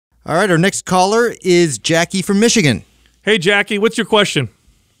All right, our next caller is Jackie from Michigan. Hey, Jackie, what's your question?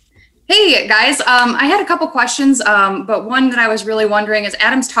 Hey guys, I had a couple questions, but one that I was really wondering is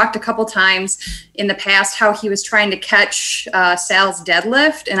Adam's talked a couple times in the past how he was trying to catch Sal's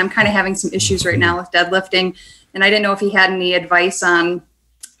deadlift, and I'm kind of having some issues right now with deadlifting, and I didn't know if he had any advice on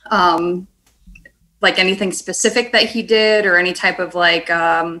like anything specific that he did or any type of like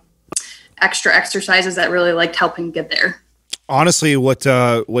extra exercises that really like help him get there. Honestly, what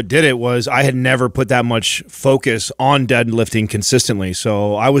did it was I had never put that much focus on deadlifting consistently.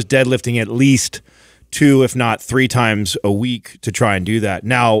 So I was deadlifting at least 2, if not 3 times a week to try and do that.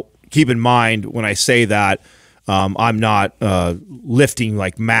 Now, keep in mind when I say that, I'm not lifting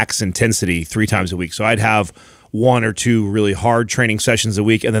like max intensity 3 times a week. So I'd have 1 or 2 really hard training sessions a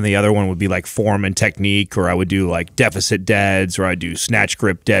week, and then the other one would be like form and technique, or I would do like deficit deads, or I do snatch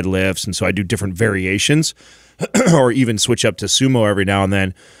grip deadlifts, and so I do different variations. Or even switch up to sumo every now and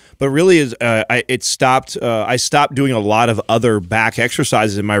then. But really, I stopped doing a lot of other back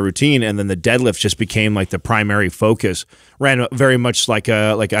exercises in my routine, and then the deadlift just became like the primary focus. Ran very much like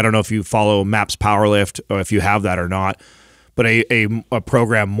I don't know if you follow MAPS Powerlift or if you have that or not, but a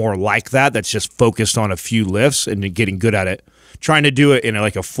program more like that that's just focused on a few lifts and getting good at it. Trying to do it in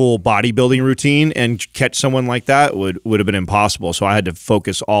like a full bodybuilding routine and catch someone like that would have been impossible. So I had to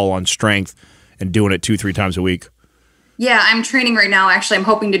focus all on strength and doing it 2-3 times a week. Yeah, I'm training right now. Actually, I'm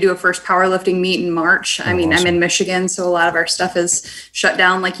hoping to do a first powerlifting meet in March. I mean, awesome. I'm in Michigan, so a lot of our stuff is shut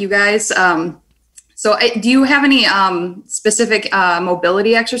down like you guys. So do you have any specific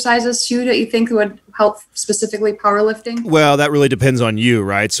mobility exercises too that you think would help specifically powerlifting? Well, that really depends on you,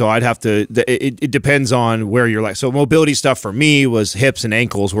 right? So I'd have to, it depends on where you're like. So mobility stuff for me was hips and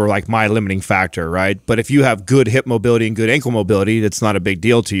ankles were like my limiting factor, right? But if you have good hip mobility and good ankle mobility, that's not a big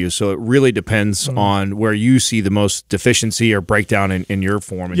deal to you. So it really depends on where you see the most deficiency or breakdown in your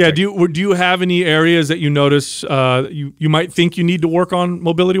form. Yeah, do you have any areas that you notice you might think you need to work on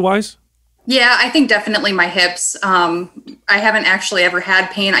mobility-wise? Yeah, I think definitely my hips. I haven't actually ever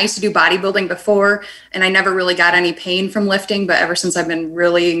had pain. I used to do bodybuilding before, and I never really got any pain from lifting. But ever since I've been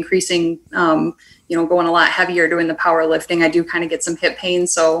really increasing, going a lot heavier, doing the powerlifting, I do kind of get some hip pain.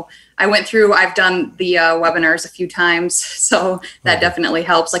 So I've done the webinars a few times, so that definitely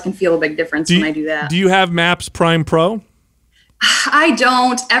helps. I can feel a big difference when I do that. Do you have MAPS Prime Pro? I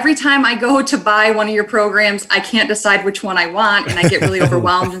don't. Every time I go to buy one of your programs, I can't decide which one I want, and I get really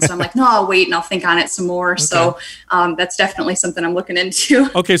overwhelmed. And so I'm like, no, I'll wait and I'll think on it some more. Okay. So that's definitely something I'm looking into.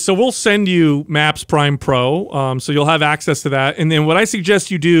 Okay, so we'll send you MAPS Prime Pro, so you'll have access to that. And then what I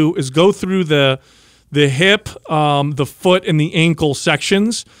suggest you do is go through the hip, the foot, and the ankle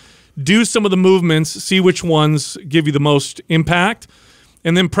sections. Do some of the movements, see which ones give you the most impact,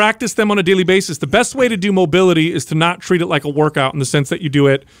 and then practice them on a daily basis. The best way to do mobility is to not treat it like a workout in the sense that you do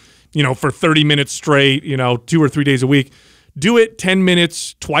it, for 30 minutes straight, 2 or 3 days a week. Do it 10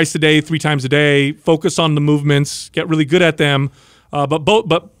 minutes twice a day, 3 times a day. Focus on the movements, get really good at them.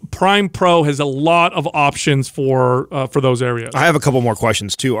 But Prime Pro has a lot of options for those areas. I have a couple more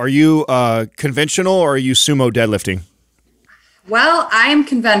questions too. Are you conventional or are you sumo deadlifting? Well, I'm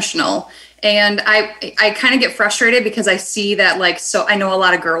conventional. And I kind of get frustrated because I see that I know a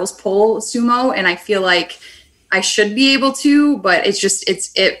lot of girls pull sumo, and I feel like I should be able to, but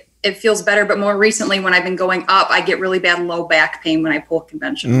it feels better. But more recently, when I've been going up, I get really bad low back pain when I pull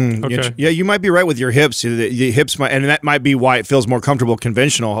conventional. Okay. Yeah, you might be right with your hips. The hips and that might be why it feels more comfortable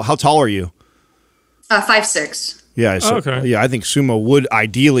conventional. How tall are you? 5'6". Yeah, so, okay. Yeah, I think sumo would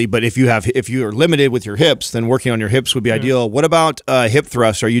ideally, but if you're limited with your hips, then working on your hips would be ideal. What about hip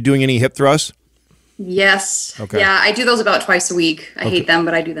thrusts? Are you doing any hip thrusts? Yes. Okay. Yeah, I do those about twice a week. I hate them,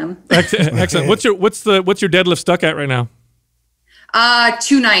 but I do them. Excellent. What's your deadlift stuck at right now?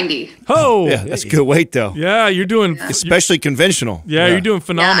 290. Oh, yeah, that's good weight though. Yeah, you're doing especially conventional. Yeah, you're doing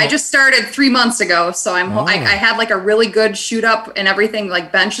phenomenal. Yeah, I just started 3 months ago, so I had like a really good shoot up and everything. Like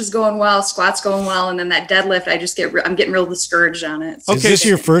bench is going well, squats going well, and then that deadlift, I'm getting real discouraged on it. So is this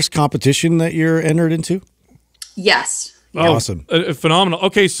your first competition that you're entered into? Yes. Oh, awesome. Phenomenal.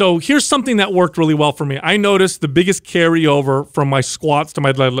 Okay, so here's something that worked really well for me. I noticed the biggest carryover from my squats to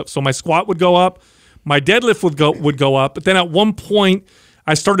my deadlift. So my squat would go up, my deadlift would go up, but then at one point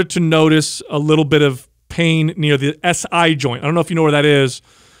I started to notice a little bit of pain near the SI joint. I don't know if you know where that is,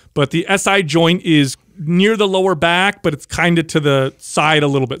 but the SI joint is near the lower back, but it's kind of to the side a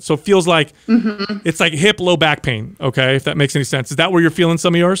little bit. So it feels like it's like hip, low back pain, okay, if that makes any sense. Is that where you're feeling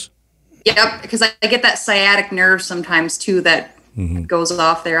some of yours? Yep, because I get that sciatic nerve sometimes too that goes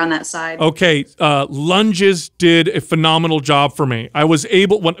off there on that side. Okay, lunges did a phenomenal job for me. I was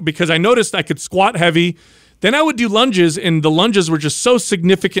able, because I noticed I could squat heavy, Then I would do lunges, and the lunges were just so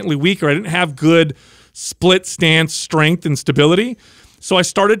significantly weaker. I didn't have good split stance strength and stability. So I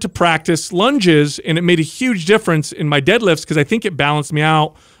started to practice lunges, and it made a huge difference in my deadlifts because I think it balanced me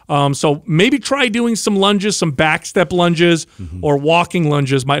out. So maybe try doing some lunges, some back step lunges, or walking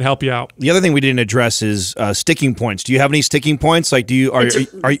lunges might help you out. The other thing we didn't address is sticking points. Do you have any sticking points? Like, are you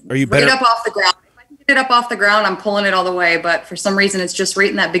better? Right up off the ground. If I can get it up off the ground, I'm pulling it all the way. But for some reason, it's just right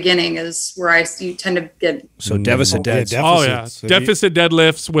in that beginning is where you tend to get. So deficit deads. Oh yeah, deficit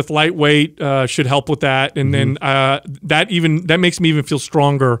deadlifts with lightweight should help with that, and then that makes me even feel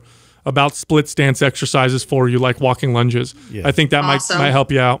stronger about split stance exercises for you, like walking lunges. Yeah. I think that might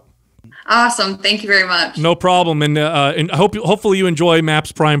help you out. Awesome. Thank you very much. No problem. And hopefully you enjoy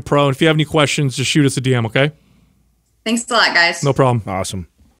MAPS Prime Pro. And if you have any questions, just shoot us a DM, okay? Thanks a lot, guys. No problem. Awesome.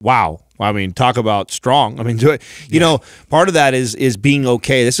 Wow. I mean, talk about strong. I mean, you know, part of that is being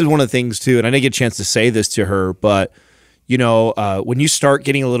okay. This is one of the things, too, and I didn't get a chance to say this to her, but you know, when you start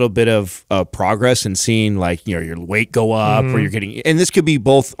getting a little bit of progress and seeing like, you know, your weight go up or you're getting, and this could be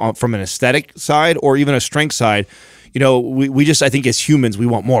both from an aesthetic side or even a strength side, you know, we just, I think as humans, we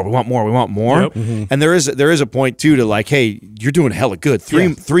want more, we want more, we want more. Yep. And there is a point too to like, hey, you're doing hella good.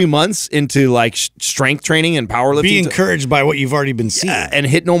 Three months into like strength training and powerlifting. Be encouraged by what you've already been seeing. And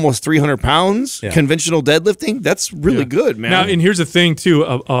hitting almost 300 pounds, conventional deadlifting, that's really good, man. Now, and here's the thing too,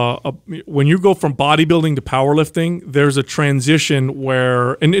 when you go from bodybuilding to powerlifting, there's a transition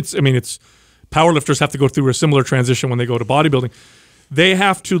where, and it's powerlifters have to go through a similar transition when they go to bodybuilding. They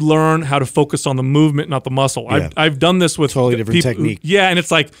have to learn how to focus on the movement, not the muscle. Yeah. I've done this with totally different technique. Yeah, and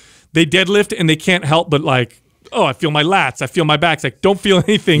it's like they deadlift and they can't help but like, oh, I feel my lats, I feel my back. It's like, don't feel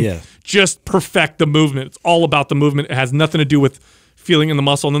anything. Yeah. Just perfect the movement. It's all about the movement. It has nothing to do with feeling in the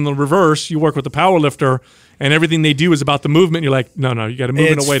muscle. And then the reverse, you work with the power lifter and everything they do is about the movement. You're like, no, you got to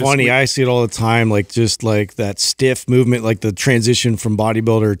move in a way. It's funny. I see it all the time, like just like that stiff movement, like the transition from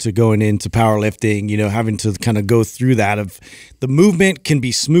bodybuilder to going into powerlifting, you know, having to kind of go through that of the movement can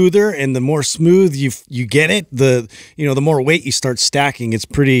be smoother, and the more smooth you get it, the more weight you start stacking. It's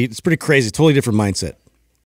pretty crazy. Totally different mindset.